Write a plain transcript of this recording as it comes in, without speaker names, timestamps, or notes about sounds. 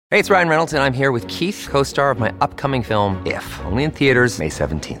Hey, it's Ryan Reynolds, and I'm here with Keith, co-star of my upcoming film, If, only in theaters May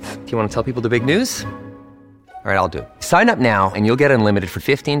 17th. Do you want to tell people the big news? All right, I'll do it. Sign up now and you'll get unlimited for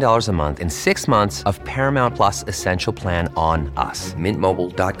 $15 a month and 6 months of Paramount Plus Essential Plan on us.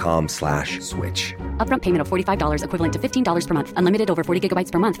 MintMobile.com/switch. Upfront payment of $45 equivalent to $15 per month. Unlimited over 40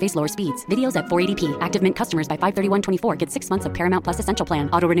 gigabytes per month. Face lower speeds. Videos at 480p. Active Mint customers by 531.24 get 6 months of Paramount Plus Essential Plan.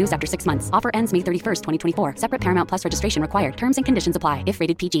 Auto renews after 6 months. Offer ends May 31st, 2024. Separate Paramount Plus registration required. Terms and conditions apply if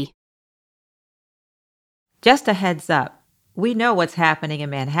rated PG. Just a heads up, we know what's happening in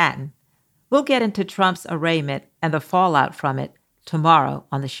Manhattan. We'll get into Trump's arraignment and the fallout from it tomorrow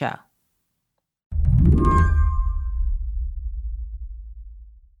on the show.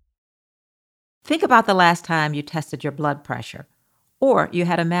 Think about the last time you tested your blood pressure, or you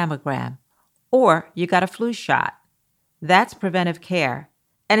had a mammogram, or you got a flu shot. That's preventive care,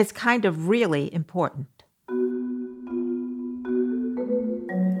 and it's kind of really important.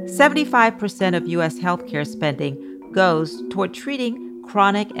 75% of U.S. healthcare spending goes toward treating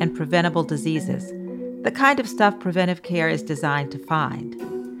chronic and preventable diseases, the kind of stuff preventive care is designed to find.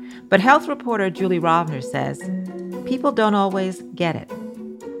 But health reporter Julie Rovner says people don't always get it.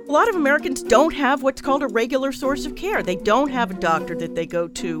 A lot of Americans don't have what's called a regular source of care. They don't have a doctor that they go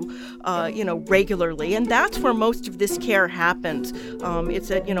to, regularly, and that's where most of this care happens. It's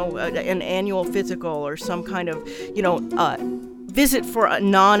an annual physical or some kind of, visit for a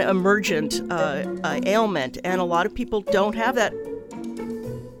non-emergent ailment, and a lot of people don't have that.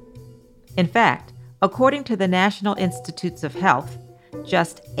 In fact, according to the National Institutes of Health,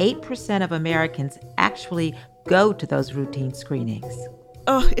 just 8% of Americans actually go to those routine screenings.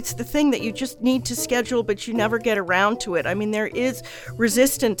 Oh, it's the thing that you just need to schedule, but you never get around to it. I mean, there is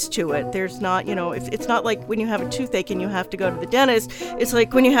resistance to it. There's not, if it's not like when you have a toothache and you have to go to the dentist. It's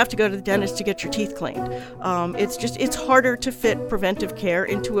like when you have to go to the dentist to get your teeth cleaned. It's harder to fit preventive care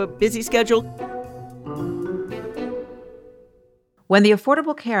into a busy schedule. When the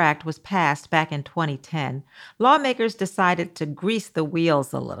Affordable Care Act was passed back in 2010, lawmakers decided to grease the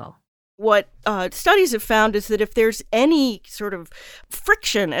wheels a little. What studies have found is that if there's any sort of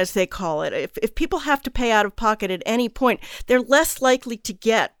friction, as they call it, if people have to pay out of pocket at any point, they're less likely to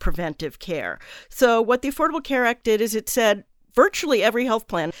get preventive care. So what the Affordable Care Act did is it said virtually every health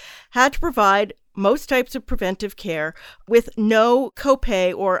plan had to provide most types of preventive care with no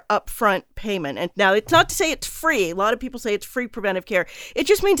copay or upfront payment. And now it's not to say it's free. A lot of people say it's free preventive care. It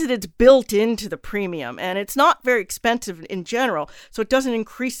just means that it's built into the premium, and it's not very expensive in general, so it doesn't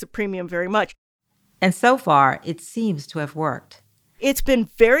increase the premium very much. And so far, it seems to have worked. It's been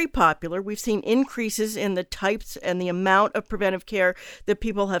very popular. We've seen increases in the types and the amount of preventive care that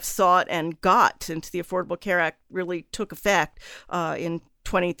people have sought and got since the Affordable Care Act really took effect in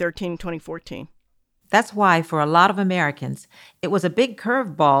 2013, 2014. That's why, for a lot of Americans, it was a big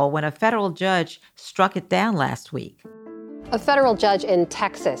curveball when a federal judge struck it down last week. A federal judge in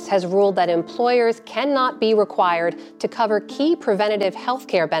Texas has ruled that employers cannot be required to cover key preventative health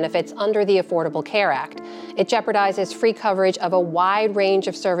care benefits under the Affordable Care Act. It jeopardizes free coverage of a wide range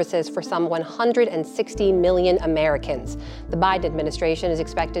of services for some 160 million Americans. The Biden administration is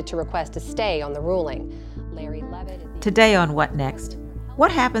expected to request a stay on the ruling. Larry Levitt. Today on What Next?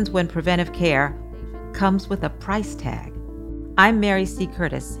 What happens when preventive care comes with a price tag? I'm Mary C.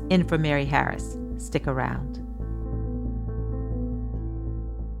 Curtis, in for Mary Harris. Stick around.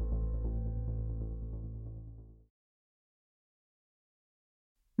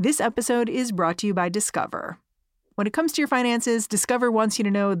 This episode is brought to you by Discover. When it comes to your finances, Discover wants you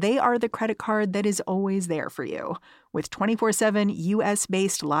to know they are the credit card that is always there for you. With 24/7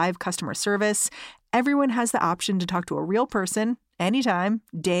 U.S.-based live customer service, everyone has the option to talk to a real person anytime,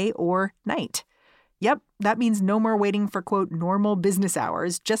 day or night. Yep, that means no more waiting for, quote, normal business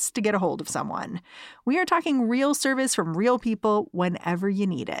hours just to get a hold of someone. We are talking real service from real people whenever you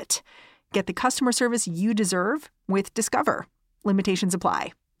need it. Get the customer service you deserve with Discover. Limitations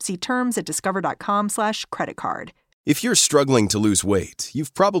apply. See terms at discover.com/creditcard. If you're struggling to lose weight,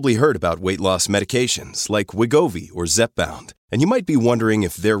 you've probably heard about weight loss medications like Wegovy or Zepbound, and you might be wondering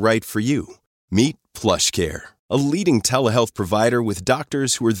if they're right for you. Meet PlushCare, a leading telehealth provider with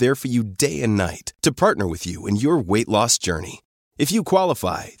doctors who are there for you day and night to partner with you in your weight loss journey. If you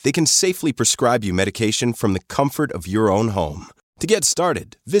qualify, they can safely prescribe you medication from the comfort of your own home. To get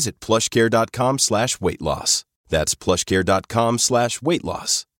started, visit plushcare.com/weight-loss. That's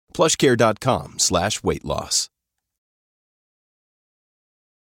plushcare.com/weight-loss. plushcare.com/weight-loss.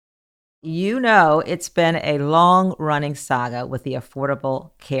 You know it's been a long-running saga with the Affordable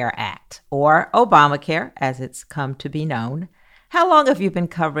Care Act, or Obamacare, as it's come to be known. How long have you been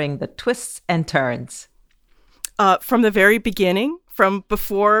covering the twists and turns? From the very beginning, from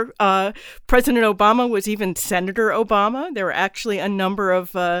before President Obama was even Senator Obama. There were actually a number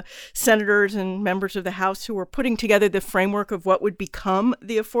of senators and members of the House who were putting together the framework of what would become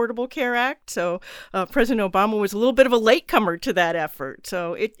the Affordable Care Act. So President Obama was a little bit of a latecomer to that effort.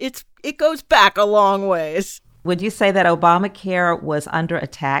 So it goes back a long ways. Would you say that Obamacare was under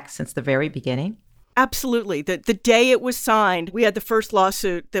attack since the very beginning? Absolutely. The day it was signed, we had the first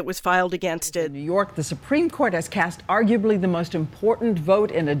lawsuit that was filed against it. In New York, the Supreme Court has cast arguably the most important vote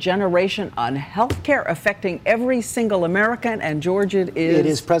in a generation on health care affecting every single American, and George, it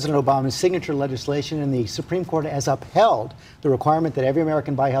is President Obama's signature legislation, and the Supreme Court has upheld the requirement that every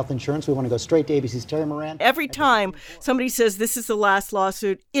American buy health insurance. We want to go straight to ABC's Terry Moran. Every time somebody says this is the last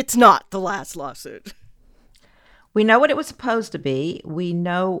lawsuit, it's not the last lawsuit. We know what it was supposed to be. We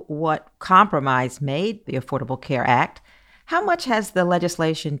know what compromise made the Affordable Care Act. How much has the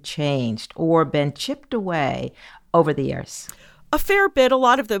legislation changed or been chipped away over the years? A fair bit. A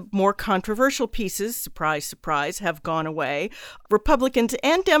lot of the more controversial pieces, surprise, surprise, have gone away. Republicans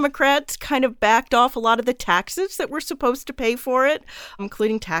and Democrats kind of backed off a lot of the taxes that we're supposed to pay for it,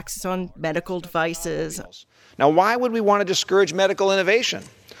 including taxes on medical devices. Now, why would we want to discourage medical innovation?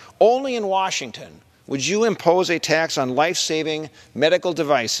 Only in Washington would you impose a tax on life-saving medical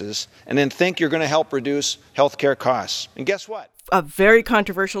devices and then think you're going to help reduce healthcare costs? And guess what? A very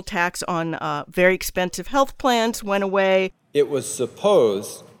controversial tax on very expensive health plans went away. It was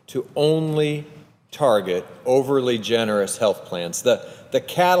supposed to only target overly generous health plans, the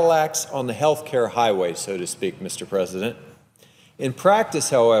Cadillacs on the healthcare highway, so to speak, Mr. President. In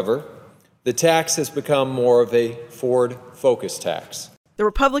practice, however, the tax has become more of a Ford-Focus tax. The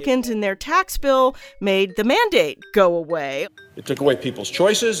Republicans in their tax bill made the mandate go away. It took away people's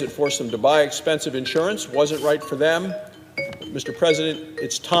choices. It forced them to buy expensive insurance. Wasn't right for them. Mr. President,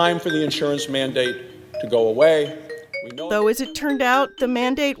 it's time for the insurance mandate to go away. Though, as it turned out, the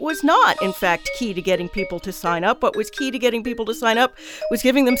mandate was not, in fact, key to getting people to sign up. What was key to getting people to sign up was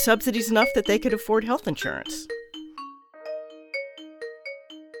giving them subsidies enough that they could afford health insurance.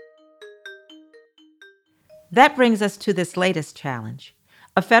 That brings us to this latest challenge.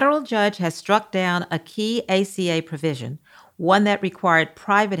 A federal judge has struck down a key ACA provision, one that required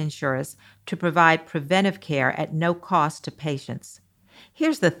private insurers to provide preventive care at no cost to patients.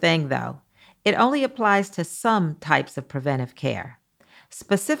 Here's the thing, though. It only applies to some types of preventive care.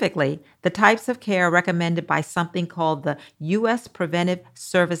 Specifically, the types of care recommended by something called the U.S. Preventive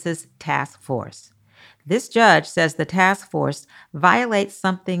Services Task Force. This judge says the task force violates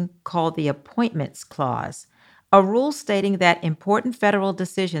something called the Appointments Clause, a rule stating that important federal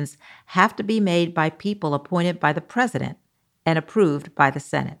decisions have to be made by people appointed by the president and approved by the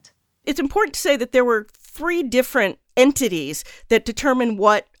Senate. It's important to say that there were 3 different entities that determine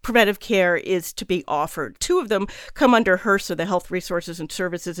what preventive care is to be offered. 2 of them come under HRSA, the Health Resources and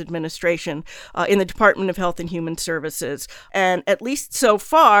Services Administration, in the Department of Health and Human Services. And at least so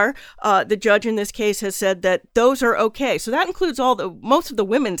far, the judge in this case has said that those are okay. So that includes most of the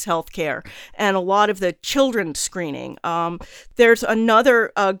women's health care and a lot of the children's screening. There's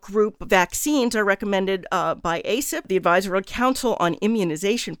another group. Vaccines are recommended by ACIP, the Advisory Council on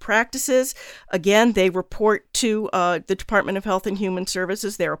Immunization Practices. Again, they report to the Department of Health and Human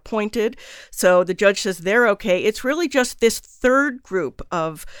Services. They're appointed. So the judge says they're okay. It's really just this 3rd group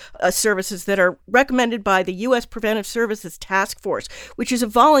of services that are recommended by the U.S. Preventive Services Task Force, which is a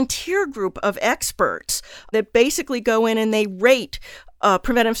volunteer group of experts that basically go in and they rate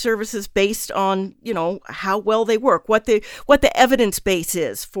preventive services based on, how well they work, what the evidence base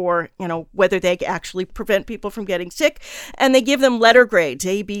is for, whether they actually prevent people from getting sick. And they give them letter grades,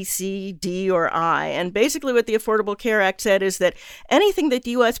 A, B, C, D, or I. And basically what the Affordable Care Act said is that anything that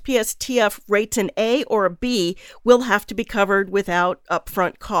the USPSTF rates an A or a B will have to be covered without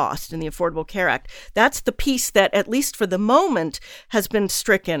upfront cost in the Affordable Care Act. That's the piece that, at least for the moment, has been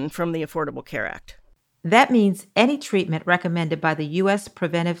stricken from the Affordable Care Act. That means any treatment recommended by the U.S.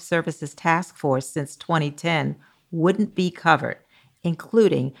 Preventive Services Task Force since 2010 wouldn't be covered,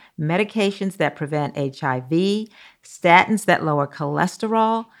 including medications that prevent HIV, statins that lower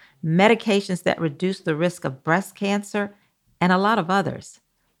cholesterol, medications that reduce the risk of breast cancer, and a lot of others.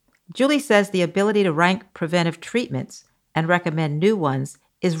 Julie says the ability to rank preventive treatments and recommend new ones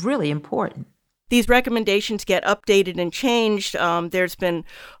is really important. These recommendations get updated and changed. There's been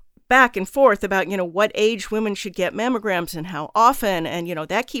back and forth about, what age women should get mammograms and how often. And,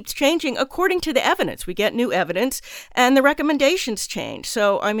 that keeps changing according to the evidence. We get new evidence and the recommendations change.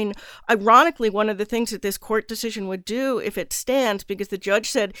 So, ironically, one of the things that this court decision would do if it stands, because the judge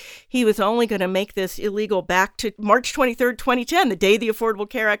said he was only going to make this illegal back to March 23rd, 2010, the day the Affordable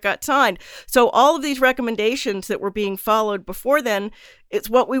Care Act got signed. So all of these recommendations that were being followed before then, it's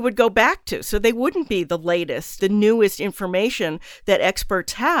what we would go back to. So they wouldn't be the latest, the newest information that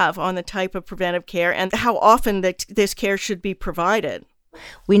experts have on the type of preventive care and how often this care should be provided.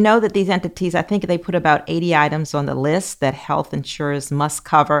 We know that these entities, I think they put about 80 items on the list that health insurers must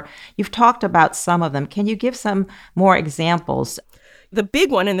cover. You've talked about some of them. Can you give some more examples? The big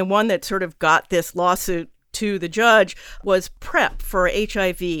one, and the one that sort of got this lawsuit to the judge, was PrEP for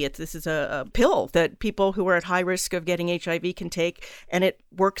HIV. This is a pill that people who are at high risk of getting HIV can take, and it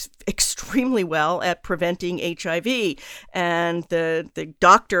works extremely well at preventing HIV. And the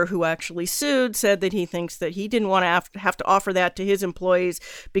doctor who actually sued said that he thinks that he didn't want to have to offer that to his employees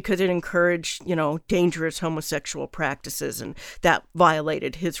because it encouraged, dangerous homosexual practices, and that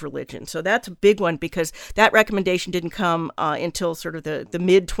violated his religion. So that's a big one because that recommendation didn't come until sort of the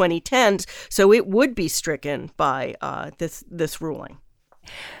mid-2010s, so it would be stricken by this ruling.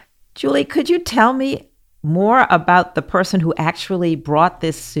 Julie, could you tell me more about the person who actually brought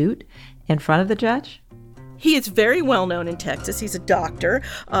this suit in front of the judge? He is very well known in Texas. He's a doctor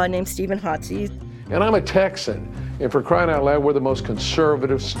named Stephen Hotze. And I'm a Texan. And for crying out loud, we're the most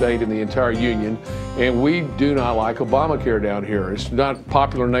conservative state in the entire union. And we do not like Obamacare down here. It's not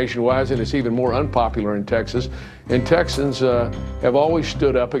popular nationwide, and it's even more unpopular in Texas. And Texans have always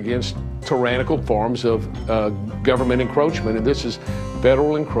stood up against tyrannical forms of government encroachment. And this is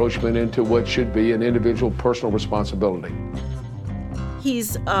federal encroachment into what should be an individual personal responsibility.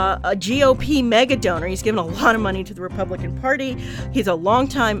 He's a GOP mega donor. He's given a lot of money to the Republican Party. He's a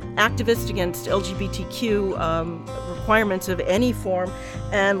longtime activist against LGBTQ requirements of any form.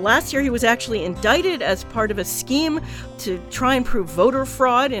 And last year he was actually indicted as part of a scheme to try and prove voter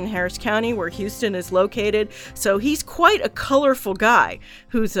fraud in Harris County, where Houston is located. So he's quite a colorful guy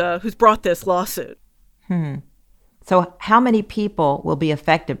who's brought this lawsuit. So how many people will be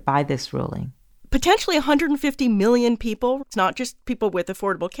affected by this ruling? Potentially 150 million people. It's not just people with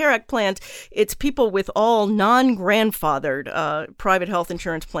Affordable Care Act plans. It's people with all non-grandfathered private health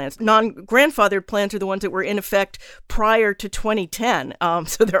insurance plans. Non-grandfathered plans are the ones that were in effect prior to 2010.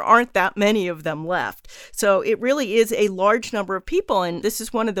 So there aren't that many of them left. So it really is a large number of people. And this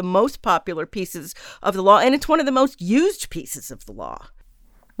is one of the most popular pieces of the law. And it's one of the most used pieces of the law.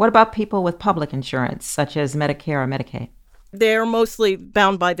 What about people with public insurance, such as Medicare or Medicaid? They're mostly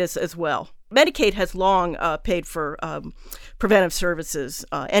bound by this as well. Medicaid has long paid for preventive services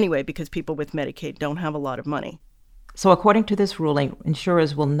anyway, because people with Medicaid don't have a lot of money. So according to this ruling,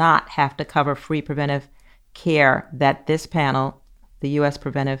 insurers will not have to cover free preventive care that this panel, the U.S.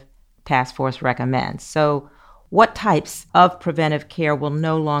 Preventive Task Force, recommends. So what types of preventive care will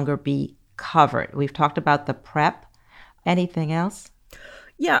no longer be covered? We've talked about the PrEP. Anything else?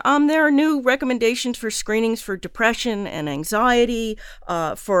 Yeah, there are new recommendations for screenings for depression and anxiety,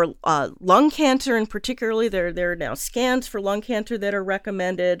 for lung cancer, and particularly there are now scans for lung cancer that are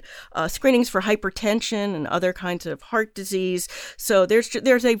recommended, screenings for hypertension and other kinds of heart disease. So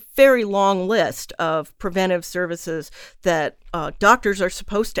there's a very long list of preventive services that doctors are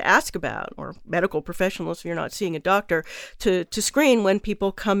supposed to ask about, or medical professionals, if you're not seeing a doctor, to screen when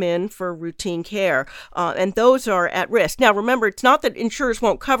people come in for routine care. And those are at risk. Now, remember, it's not that insurers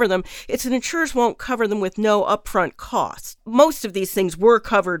won't cover them. It's that insurers won't cover them with no upfront cost. Most of these things were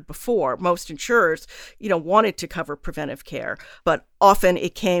covered before. Most insurers, wanted to cover preventive care, but often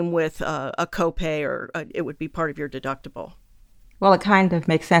it came with a copay, or it would be part of your deductible. Well, it kind of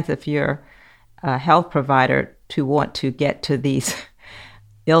makes sense if you're a health provider to want to get to these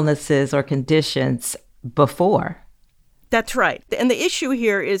illnesses or conditions before. That's right. And the issue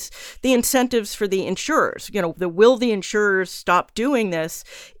here is the incentives for the insurers. Will the insurers stop doing this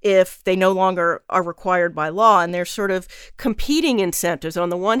if they no longer are required by law? And there's sort of competing incentives. On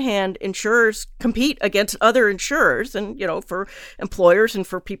the one hand, insurers compete against other insurers and, for employers and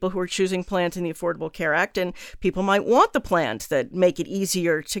for people who are choosing plans in the Affordable Care Act. And people might want the plans that make it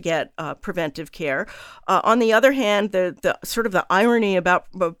easier to get preventive care. On the other hand, the sort of the irony about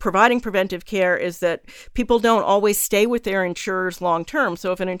providing preventive care is that people don't always stay with their insurers long term.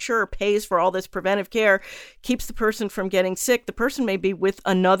 So if an insurer pays for all this preventive care, keeps the person from getting sick, the person may be with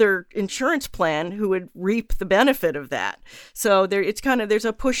another insurance plan who would reap the benefit of that. So there's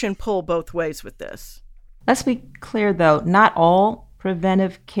a push and pull both ways with this. Let's be clear, though, not all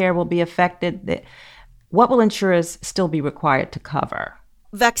preventive care will be affected. What will insurers still be required to cover?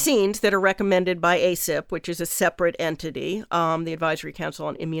 vaccines that are recommended by ACIP, which is a separate entity, the Advisory Council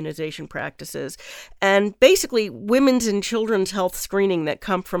on Immunization Practices, and basically women's and children's health screening that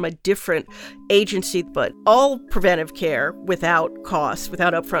come from a different agency. But all preventive care without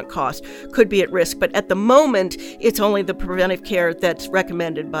upfront cost, could be at risk. But at the moment, it's only the preventive care that's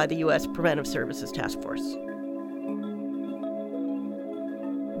recommended by the U.S. Preventive Services Task Force.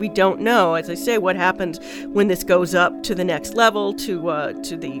 We don't know, as I say, what happens when this goes up to the next level, to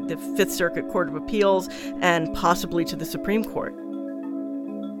the Fifth Circuit Court of Appeals, and possibly to the Supreme Court.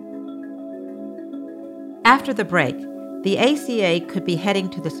 After the break, the ACA could be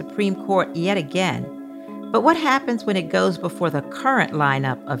heading to the Supreme Court yet again. But what happens when it goes before the current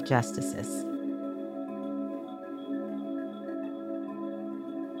lineup of justices?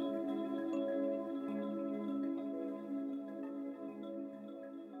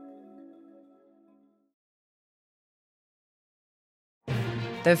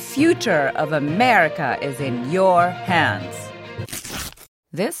 The future of America is in your hands.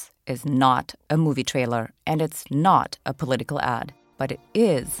 This is not a movie trailer, and it's not a political ad, but it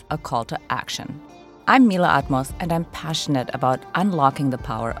is a call to action. I'm Mila Atmos, and I'm passionate about unlocking the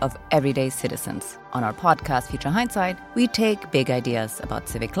power of everyday citizens. On our podcast, Future Hindsight, we take big ideas about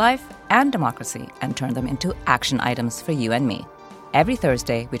civic life and democracy and turn them into action items for you and me. Every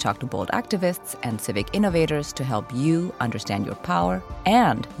Thursday, we talk to bold activists and civic innovators to help you understand your power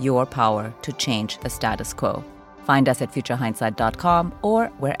and your power to change the status quo. Find us at futurehindsight.com or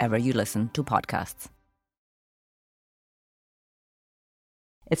wherever you listen to podcasts.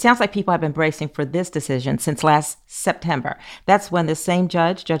 It sounds like people have been bracing for this decision since last September. That's when the same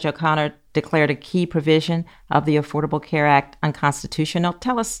judge, Judge O'Connor, declared a key provision of the Affordable Care Act unconstitutional.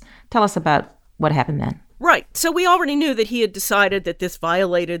 Tell us about what happened then. Right. So we already knew that he had decided that this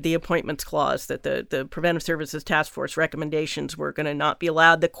violated the appointments clause, that the Preventive Services Task Force recommendations were going to not be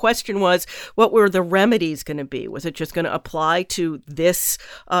allowed. The question was, what were the remedies going to be? Was it just going to apply to this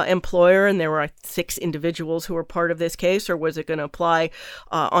employer, and there were 6 individuals who were part of this case, or was it going to apply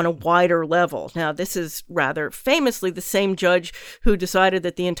on a wider level? Now, this is rather famously the same judge who decided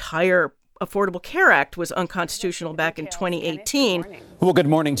that the entire Affordable Care Act was unconstitutional back in 2018. Well, good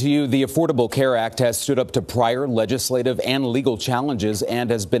morning to you. The Affordable Care Act has stood up to prior legislative and legal challenges and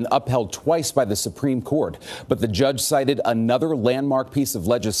has been upheld twice by the Supreme Court. But the judge cited another landmark piece of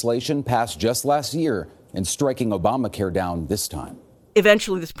legislation passed just last year in striking Obamacare down this time.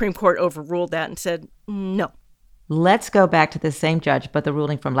 Eventually, the Supreme Court overruled that and said no. Let's go back to the same judge, but the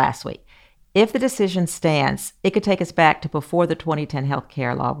ruling from last week. If the decision stands, it could take us back to before the 2010 health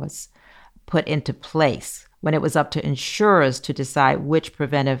care law was put into place, when it was up to insurers to decide which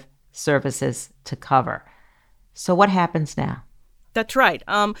preventive services to cover. So what happens now? That's right.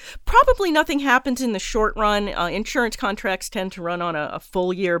 Probably nothing happens in the short run. Insurance contracts tend to run on a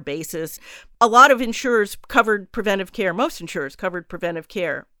full year basis. A lot of insurers covered preventive care. Most insurers covered preventive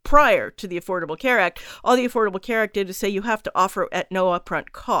care prior to the Affordable Care Act. All the Affordable Care Act did is say you have to offer at no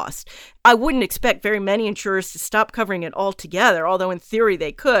upfront cost. I wouldn't expect very many insurers to stop covering it altogether, although in theory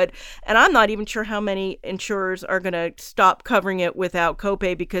they could. And I'm not even sure how many insurers are going to stop covering it without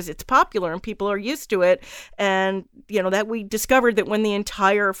copay because it's popular and people are used to it. And, that we discovered that when the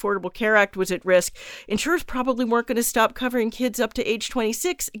entire Affordable Care Act was at risk, insurers probably weren't going to stop covering kids up to age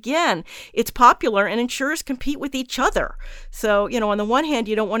 26. Again, it's popular and insurers compete with each other. So, on the one hand,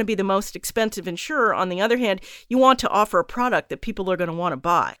 you don't want to be the most expensive insurer. On the other hand, you want to offer a product that people are going to want to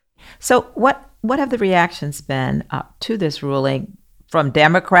buy. So what have the reactions been to this ruling from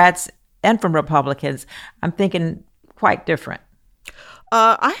Democrats and from Republicans? I'm thinking quite different.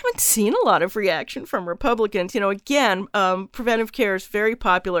 I haven't seen a lot of reaction from Republicans. Again, preventive care is very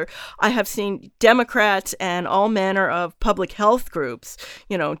popular. I have seen Democrats and all manner of public health groups,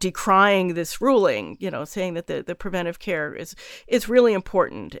 decrying this ruling, saying that the preventive care is really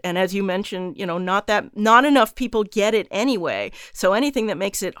important. And as you mentioned, not enough people get it anyway. So anything that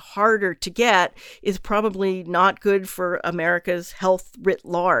makes it harder to get is probably not good for America's health writ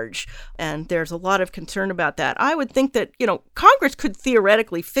large. And there's a lot of concern about that. I would think that, Congress could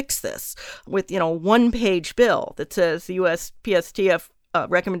theoretically fix this with, a one-page bill that says the USPSTF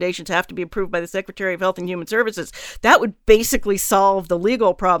recommendations have to be approved by the Secretary of Health and Human Services. That would basically solve the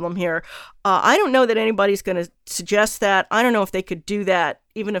legal problem here. I don't know that anybody's going to suggest that. I don't know if they could do that,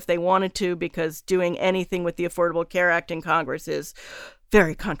 even if they wanted to, because doing anything with the Affordable Care Act in Congress is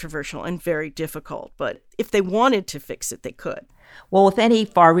very controversial and very difficult. But if they wanted to fix it, they could. Well, with any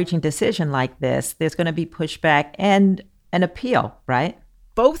far-reaching decision like this, there's going to be pushback and an appeal, right?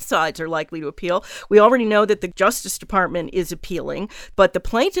 both sides are likely to appeal. We already know that the Justice Department is appealing, but the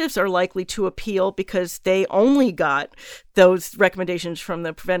plaintiffs are likely to appeal because they only got those recommendations from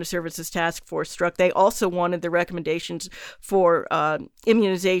the Preventive Services Task Force struck. They also wanted the recommendations for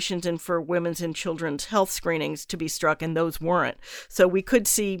immunizations and for women's and children's health screenings to be struck, and those weren't. So we could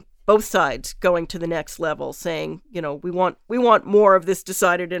see both sides going to the next level, saying, we want more of this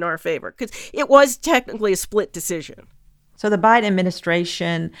decided in our favor, because it was technically a split decision. So the Biden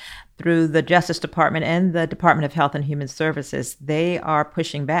administration, through the Justice Department and the Department of Health and Human Services, they are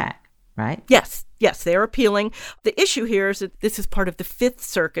pushing back, right? Yes, they're appealing. The issue here is that this is part of the Fifth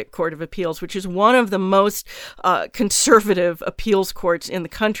Circuit Court of Appeals, which is one of the most conservative appeals courts in the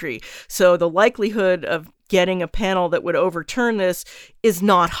country. So the likelihood of getting a panel that would overturn this is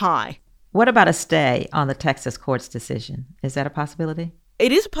not high. What about a stay on the Texas court's decision? Is that a possibility?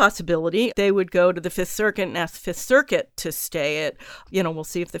 It is a possibility. They would go to the Fifth Circuit and ask the Fifth Circuit to stay it. We'll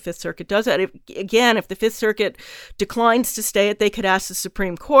see if the Fifth Circuit does that. If the Fifth Circuit declines to stay it, they could ask the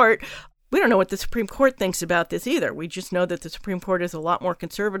Supreme Court. We don't know what the Supreme Court thinks about this either. We just know that the Supreme Court is a lot more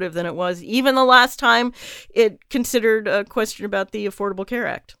conservative than it was even the last time it considered a question about the Affordable Care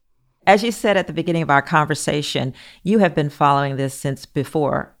Act. As you said at the beginning of our conversation, you have been following this since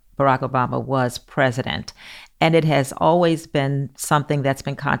before Barack Obama was president. And it has always been something that's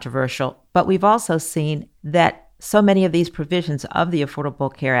been controversial. But we've also seen that so many of these provisions of the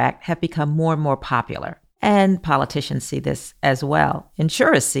Affordable Care Act have become more and more popular. And politicians see this as well.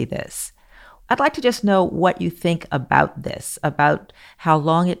 Insurers see this. I'd like to just know what you think about this, about how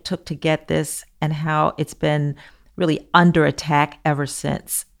long it took to get this and how it's been really under attack ever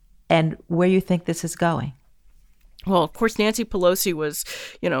since, and where you think this is going. Well, of course, Nancy Pelosi was,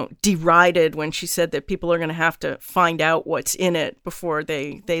 derided when she said that people are going to have to find out what's in it before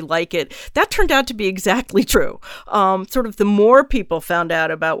they like it. That turned out to be exactly true. Sort of the more people found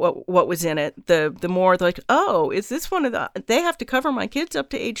out about what was in it, the more like, oh, is this one of they have to cover my kids up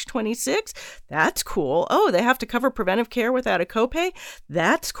to age 26? That's cool. Oh, they have to cover preventive care without a copay?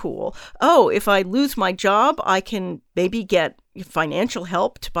 That's cool. Oh, if I lose my job, I can maybe get financial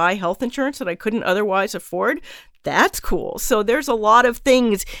help to buy health insurance that I couldn't otherwise afford. That's cool. So there's a lot of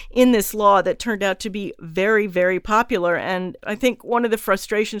things in this law that turned out to be very, very popular. And I think one of the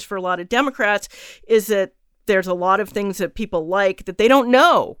frustrations for a lot of Democrats is that there's a lot of things that people like that they don't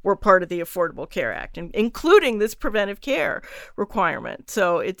know were part of the Affordable Care Act, including this preventive care requirement.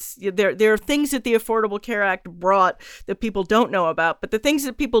 So there are things that the Affordable Care Act brought that people don't know about, but the things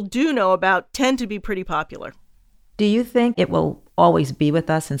that people do know about tend to be pretty popular. Do you think it will always be with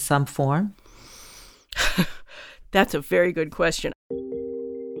us in some form? That's a very good question.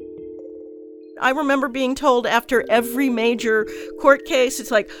 I remember being told after every major court case,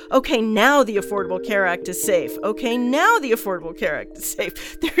 it's like, okay, now the Affordable Care Act is safe. Okay, now the Affordable Care Act is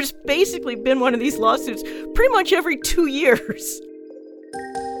safe. There's basically been one of these lawsuits pretty much every 2 years.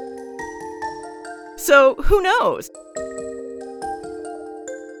 So who knows?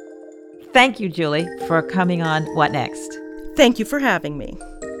 Thank you, Julie, for coming on What Next? Thank you for having me.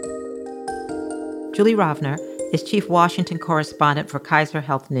 Julie Rovner is Chief Washington Correspondent for Kaiser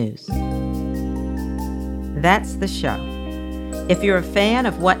Health News. That's the show. If you're a fan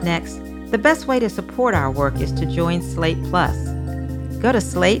of What Next, the best way to support our work is to join Slate Plus. Go to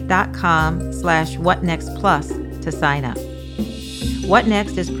slate.com/whatnextplus to sign up. What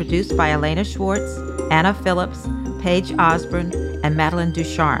Next is produced by Elena Schwartz, Anna Phillips, Paige Osborne, and Madeline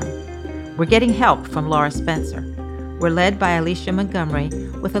Ducharme. We're getting help from Laura Spencer. We're led by Alicia Montgomery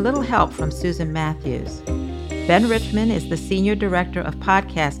with a little help from Susan Matthews. Ben Richmond is the Senior Director of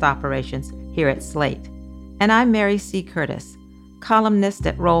Podcast Operations here at Slate. And I'm Mary C. Curtis, columnist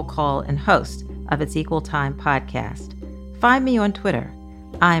at Roll Call and host of its Equal Time podcast. Find me on Twitter.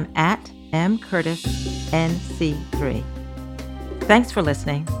 I'm at mcurtisnc3. Thanks for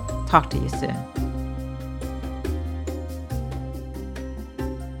listening. Talk to you soon.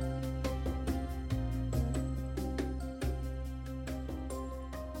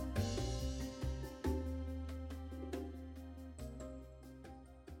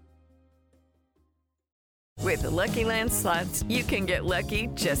 With the Lucky Land Slots, you can get lucky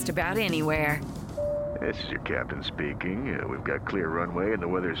just about anywhere. This is your captain speaking. We've got clear runway and the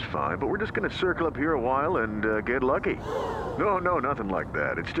weather's fine, but we're just going to circle up here a while and get lucky. No, nothing like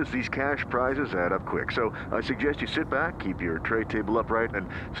that. It's just these cash prizes add up quick. So I suggest you sit back, keep your tray table upright, and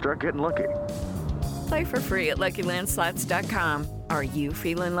start getting lucky. Play for free at LuckyLandSlots.com. Are you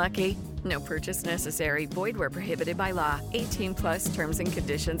feeling lucky? No purchase necessary. Void where prohibited by law. 18+ terms and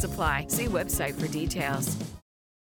conditions apply. See website for details.